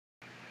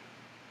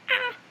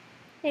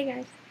Hey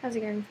guys, how's it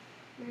going?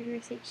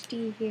 Murderous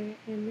HD here,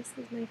 and this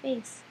is my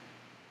face.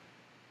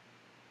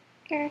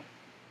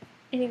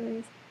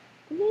 Anyways,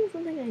 I'm doing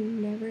something I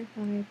never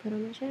thought I'd put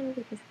on my channel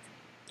because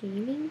it's a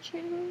gaming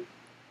channel,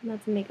 and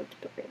that's a makeup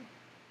tutorial.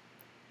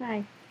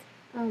 Hi.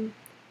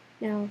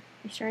 Now,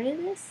 I started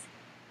this,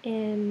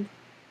 and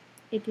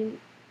it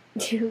didn't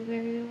do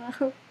very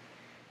well,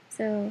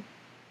 so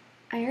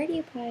I already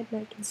applied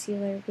my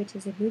concealer, which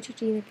is a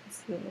Neutrogena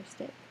concealer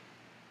stick.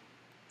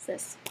 It's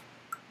this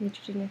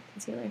Neutrogena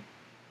concealer.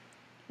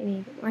 I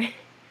need it more.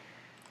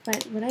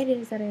 But what I did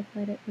is that I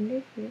applied it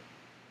under here,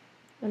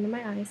 under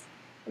my eyes,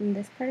 and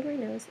this part of my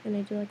nose, and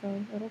I do like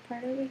a little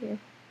part over here,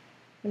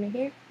 under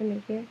here,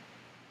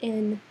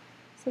 and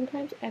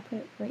sometimes I put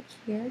it right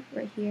here,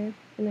 and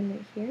then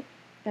right here,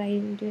 but I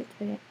didn't do it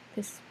today,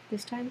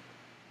 this time.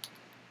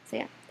 So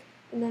yeah,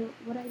 and then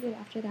what I did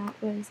after that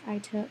was I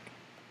took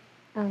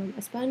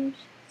a sponge,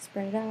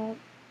 spread it out,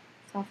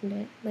 softened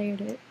it,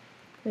 layered it,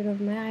 put it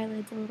over my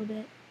eyelids a little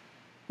bit,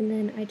 and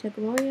then I took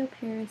L'Oreal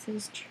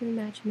Paris's True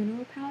Match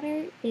Mineral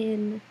Powder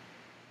in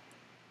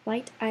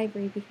light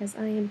ivory because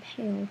I am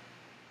pale.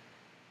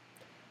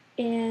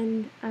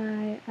 And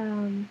I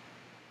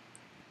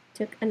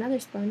took another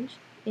sponge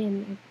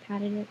and I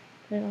patted it,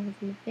 put it all over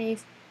my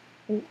face,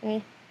 and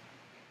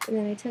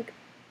then I took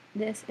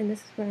this, and this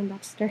is where I'm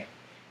about to start.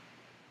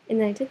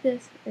 And then I took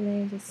this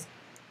and I just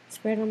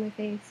spread it on my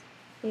face.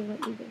 They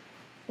let me do.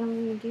 Now what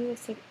I'm gonna do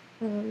is take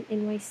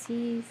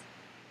NYC's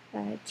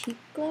Cheek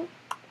Glow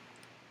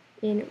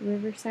in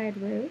Riverside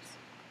Rose.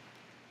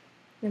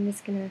 I'm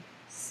just gonna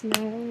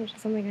smile, which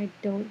is something I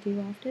don't do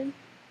often,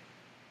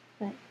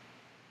 but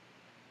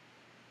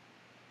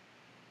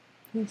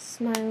I'm gonna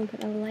smile and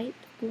put a light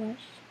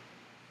blush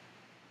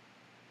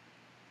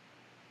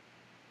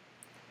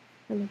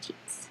on my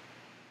cheeks.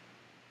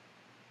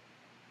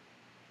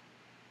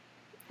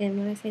 And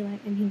when I say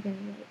light, I mean very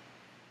light.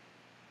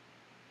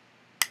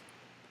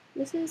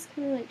 This is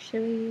kind of like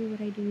showing you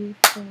what I do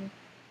for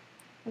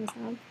what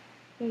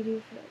I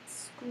do for like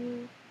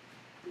school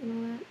and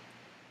all that.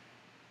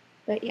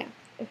 But yeah,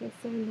 okay,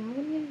 so now what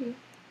I'm gonna do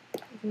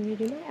is I'm gonna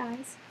do my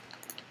eyes.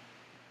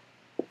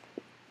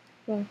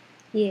 Well,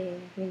 yeah,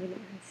 I'm gonna do my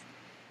eyes.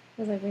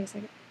 I was like, wait a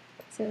second.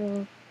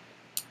 So,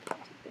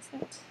 take this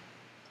out.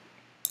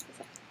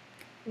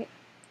 Okay,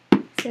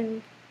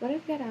 so what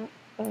I've got out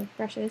of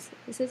brushes,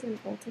 this is an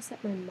Ulta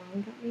set my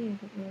mom got me. I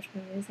don't know which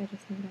one it is, I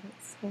just know that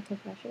it's Ulta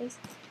brushes.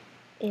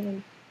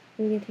 And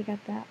I'm going to take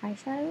out the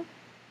eyeshadow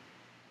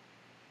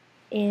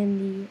and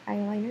the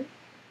eyeliner.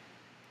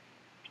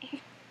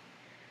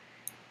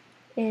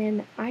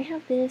 And I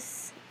have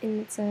this,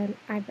 and it's an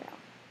eyebrow.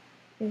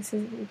 It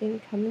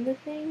didn't come in the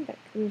thing, but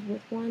it comes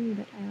with one,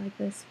 but I like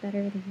this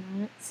better than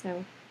that,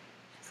 so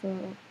just a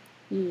little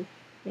I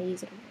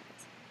use it on my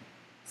eyes.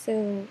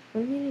 So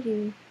what I'm going to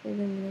do is I'm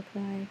going to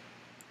apply,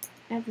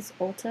 I have this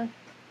Ulta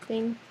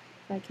thing,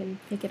 if I can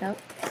pick it up.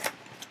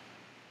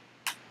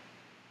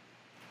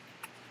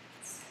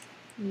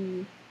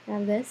 I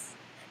have this.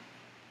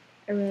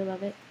 I really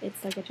love it.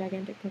 It's like a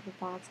gigantic purple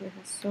box and it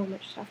has so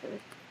much stuff in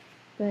it.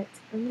 But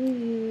I'm gonna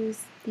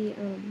use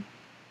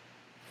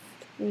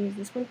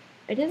this one.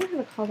 It doesn't have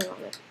a color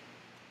on it,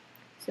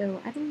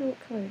 so I don't know what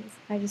color it is.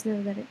 I just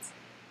know that it's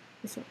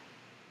this one.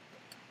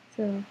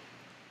 So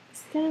this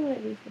is kind of what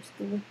I do for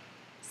school.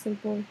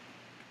 Simple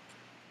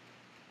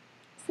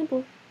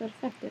but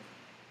effective.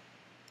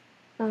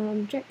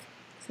 Trick.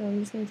 So I'm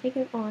just gonna take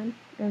it on,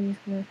 and I'm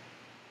just gonna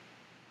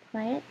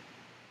apply it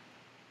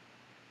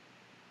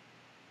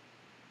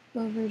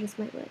over just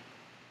my lid.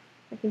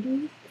 I can do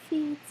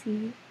anything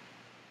fancy.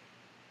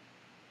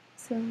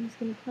 So I'm just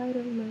going to apply it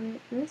over my lid.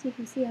 And as you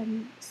can see,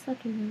 I'm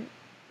sucking on it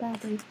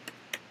badly.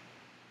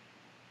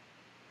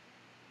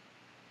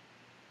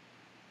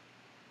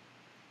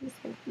 I'm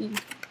just going to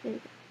eat. There we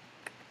go.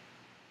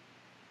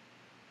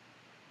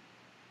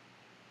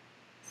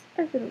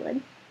 Start for the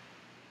lid.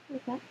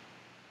 Like that.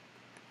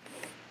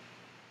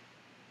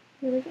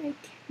 Really very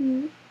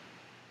two.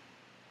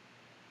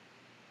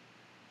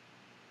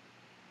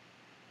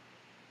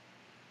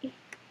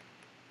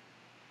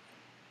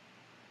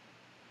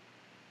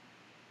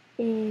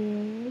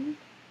 And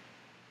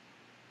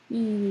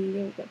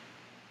there we go.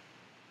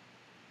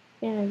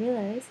 And I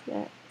realized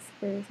that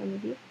for some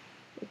of you,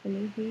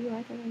 depending who you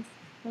are, that was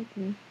like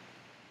me.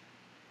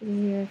 This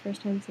is your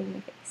first time seeing my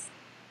face.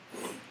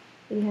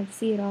 And you have to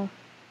see it all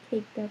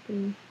caked up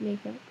in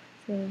makeup,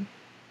 so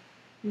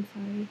I'm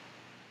sorry.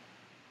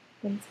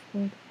 But it's for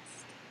the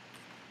best.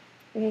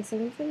 Okay, so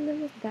once I'm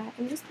done with that,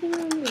 I'm just putting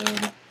it on the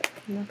lid.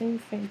 Nothing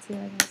fancy,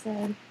 like I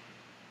said.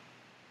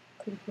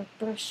 Clean my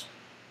brush.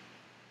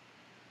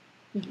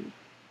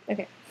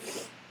 Okay.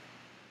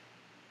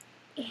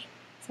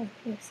 So,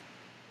 yes.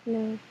 Now,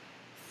 I'm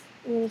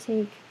gonna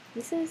take,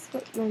 this is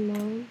what my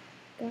mom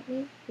got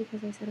me,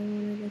 because I said I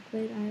wanted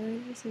liquid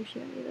eyeliner, so she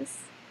got me this.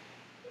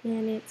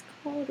 And it's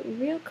called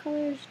Real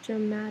Colors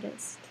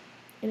Dramatist.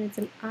 And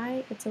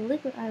it's a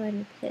liquid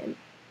eyeliner pen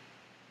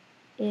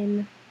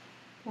in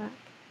black.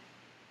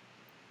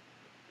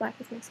 Black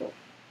is my soul.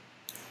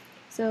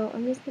 So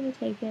I'm just gonna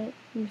take it.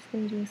 I'm just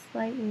gonna do a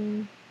slight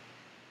wing.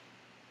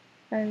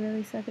 I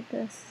really suck at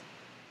this.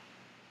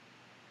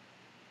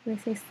 When I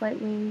say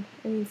slight wing,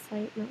 I mean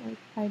slight, not like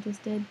I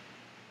just did.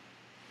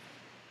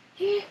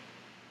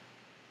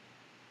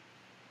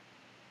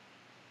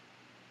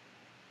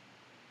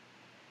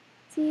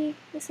 See,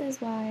 this is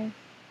why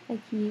I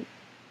keep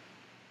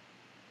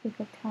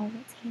makeup towel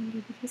that's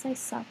handy, because I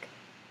suck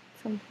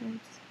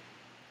sometimes.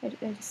 I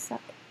just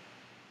suck.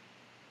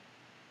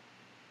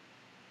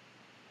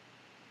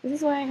 This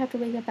is why I have to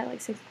wake up at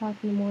like 6 o'clock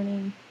in the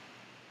morning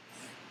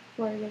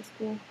before I go to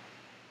school.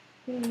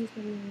 I'm gonna use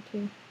my mirror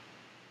too.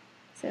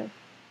 So, I'm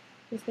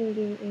just gonna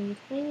do a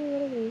tiny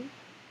little wing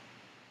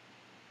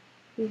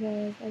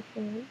because I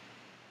can.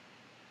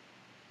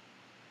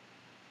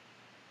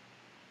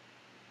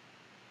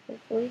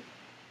 Hopefully,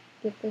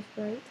 get this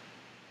right.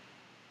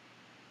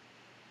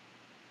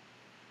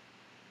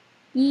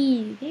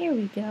 Yee, there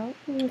we go.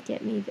 Look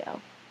at me go.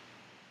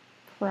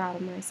 Proud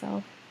of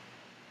myself.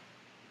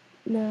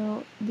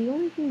 Now, the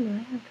only thing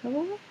that I have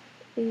trouble with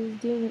is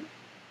doing the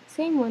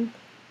same one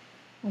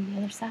on the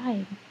other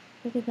side.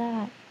 Look at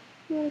that.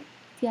 You would have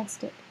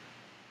guessed it.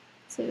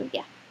 So,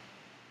 yeah.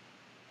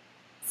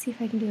 Let's see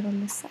if I can do it on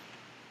this side.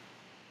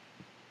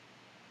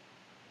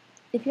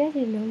 If you guys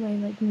didn't know,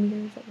 my like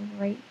mirror's like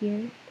right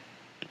here.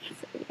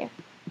 So, yeah.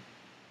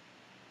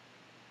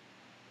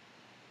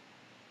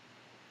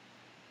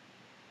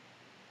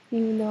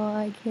 Even though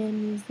I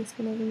can use this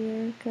one as a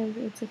mirror because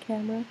it's a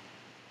camera.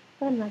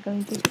 But I'm not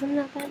going to because I'm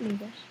not that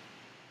noobish.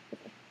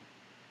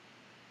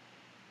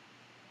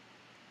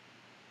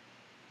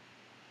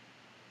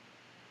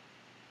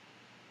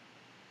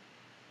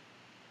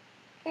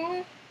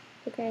 Okay.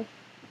 Okay.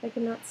 I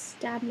cannot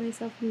stab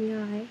myself in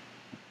the eye.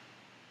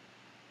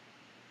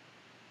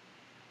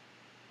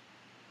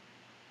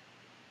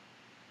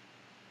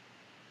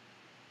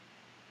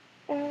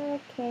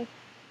 Okay.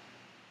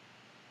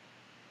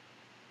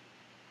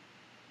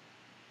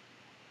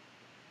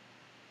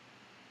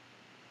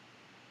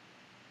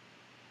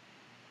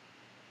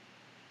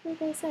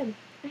 Like I said,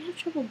 I have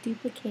trouble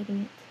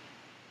duplicating it.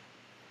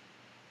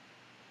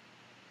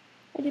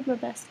 I did my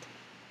best.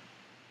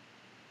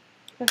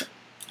 Okay.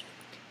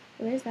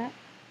 Well, there's that.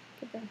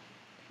 Get the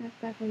cap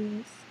back on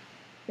this.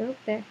 Nope,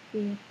 there.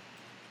 Yeah.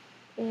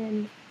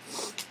 And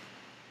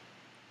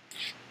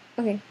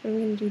okay, what I'm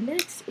gonna do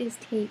next is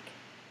take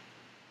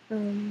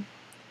a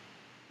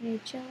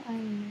gel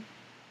eyeliner.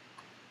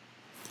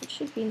 It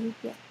should be in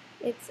here.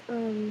 It's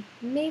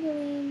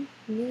Maybelline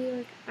New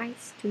York Eye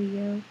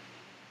Studio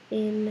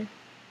in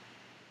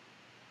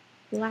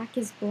Black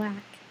is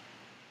Black.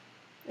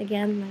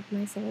 Again, like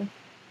my soul.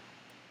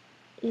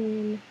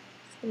 And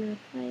just gonna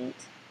apply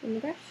it in the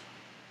brush.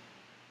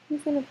 I'm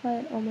just gonna apply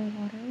it on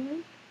my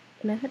waterline.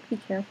 And I have to be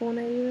careful when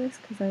I do this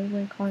because I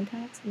wear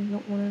contacts and I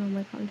don't want it on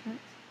my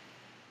contacts.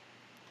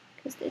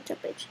 Because it's a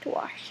bitch to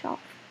wash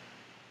off.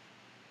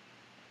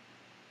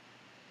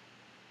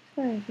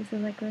 Sorry, this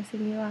is like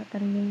grossing you out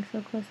that I'm getting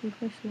so close and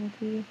personal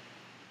to you.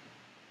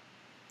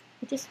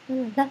 I just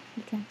want to love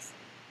you guys.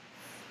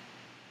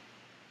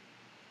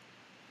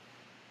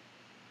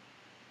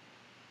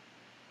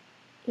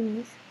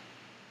 Anyways.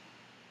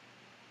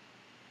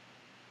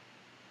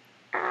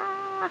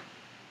 Ah!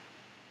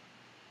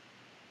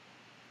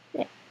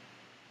 There.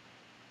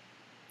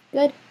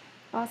 Good.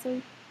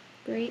 Awesome.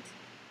 Great.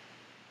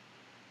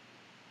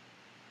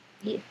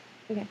 Yeah.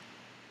 Okay.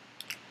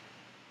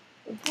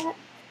 With that,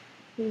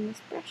 using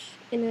this brush,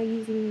 and now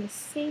using the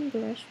same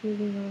brush,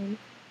 moving on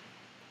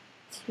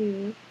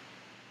to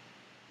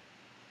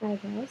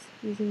eyebrows,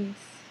 using this.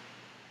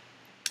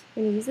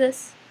 I'm gonna use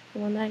this, the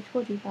one that I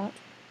told you about,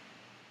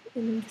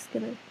 and I'm just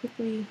gonna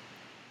quickly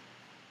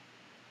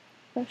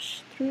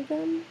brush through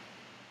them.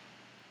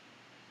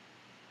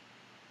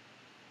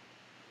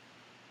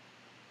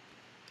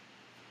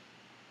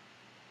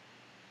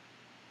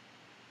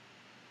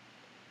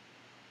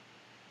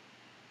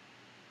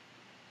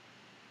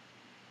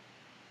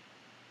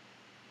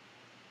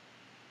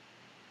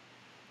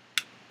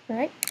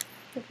 Alright,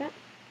 like that.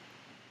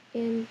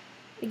 And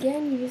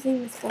again,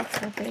 using this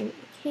black marker, it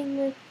came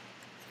with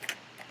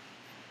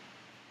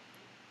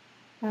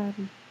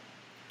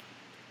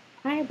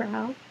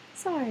eyebrow.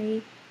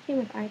 Sorry, came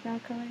with eyebrow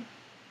color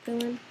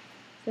fill-in.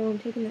 So I'm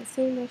taking that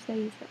same brush that I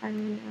used for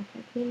eyeliner after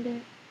I cleaned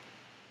it.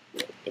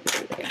 It's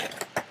in there.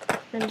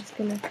 I'm just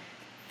gonna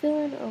fill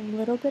in a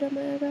little bit of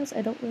my eyebrows.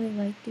 I don't really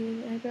like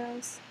doing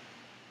eyebrows.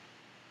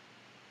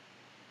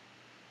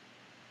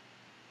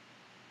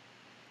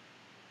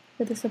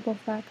 For the simple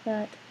fact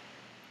that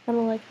I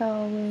don't like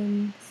how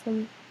when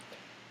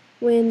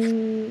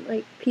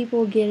like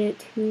people get it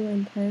too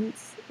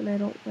intense, and I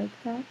don't like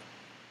that.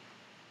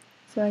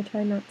 So I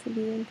try not to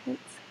be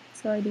intense.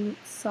 So I do it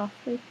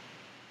softly,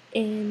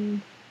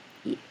 and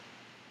yeah,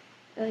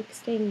 I like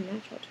staying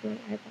natural to my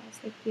eyebrows,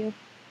 like you.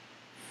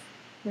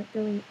 Not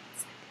going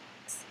outside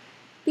the box.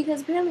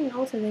 Because apparently in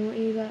Ulta they want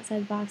you to go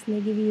outside the box and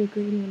they give you a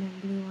green one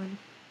and a blue one.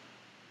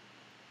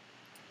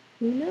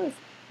 Who knows?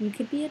 You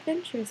could be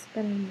adventurous,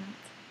 but I'm not.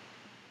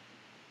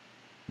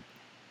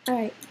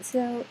 Alright,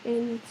 so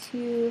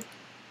to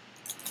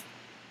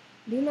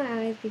do my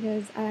eyes,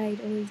 because I'd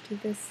always do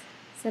this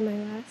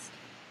semi-last,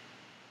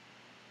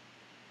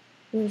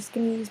 I'm just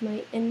going to use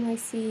my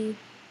NYC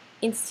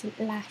Instant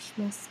Lash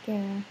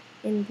Mascara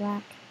in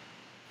black.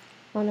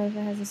 I don't know if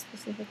it has a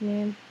specific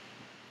name.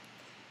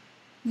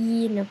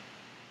 You know.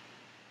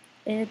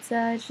 It's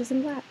just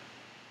in black.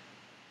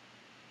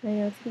 I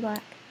know it's in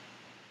black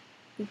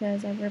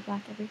because I wear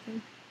black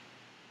everything.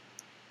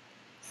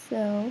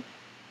 So,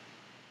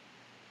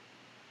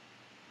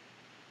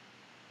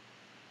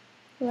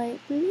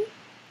 lightly,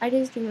 I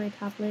just do my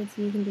top lids.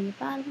 You can do your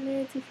bottom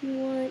lids if you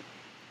want.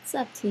 It's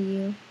up to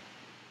you.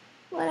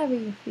 Whatever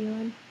you're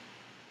feeling.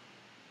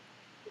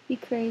 Be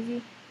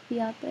crazy. Be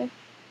out there.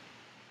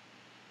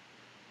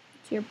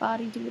 It's your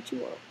body. Do what you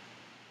want.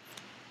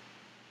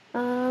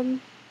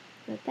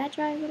 Let that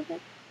dry a little bit.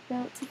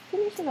 Now, to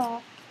finish it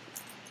off,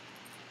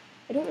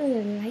 I don't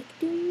really like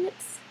doing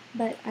lips,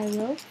 but I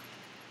will.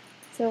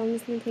 So I'm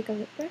just going to take a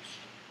lip brush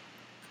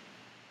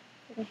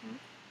that I have.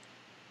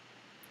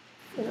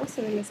 And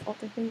also in this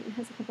Ulta thing, it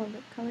has a couple of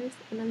lip colors,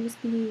 and I'm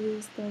just going to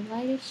use the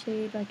lightest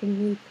shade, like a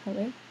nude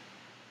color.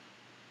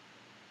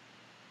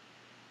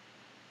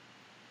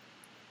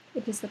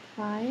 And just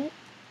apply it.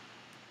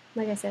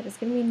 Like I said, it's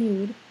going to be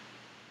nude,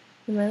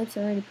 and my lips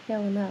are already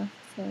pale enough,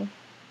 so.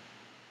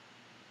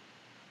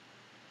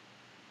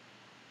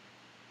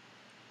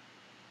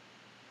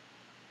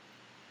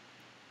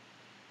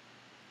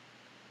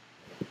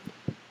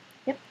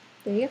 Yep,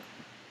 there you go.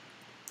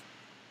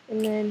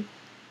 And then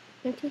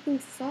I'm taking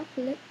Soft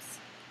Lips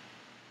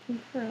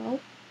and Pearl.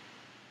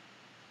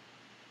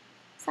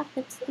 Soft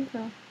Lips and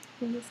Pearl.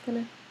 I'm just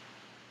gonna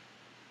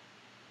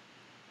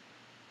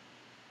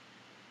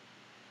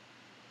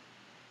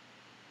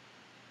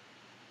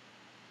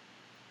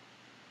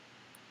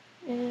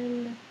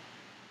and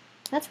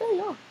that's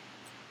really all.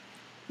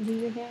 Do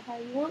your hair how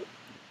you want.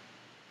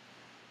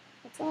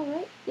 That's all,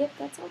 right? Yep,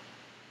 that's all.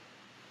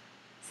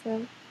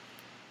 So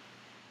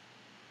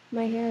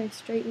my hair, I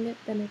straightened it,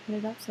 then I put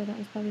it up, so that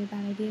was probably a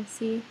bad idea.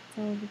 See, it's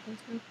all over the place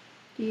now.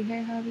 Do your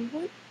hair however you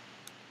want.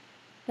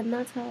 And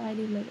that's how I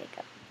do my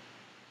makeup.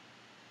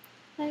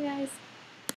 Bye guys.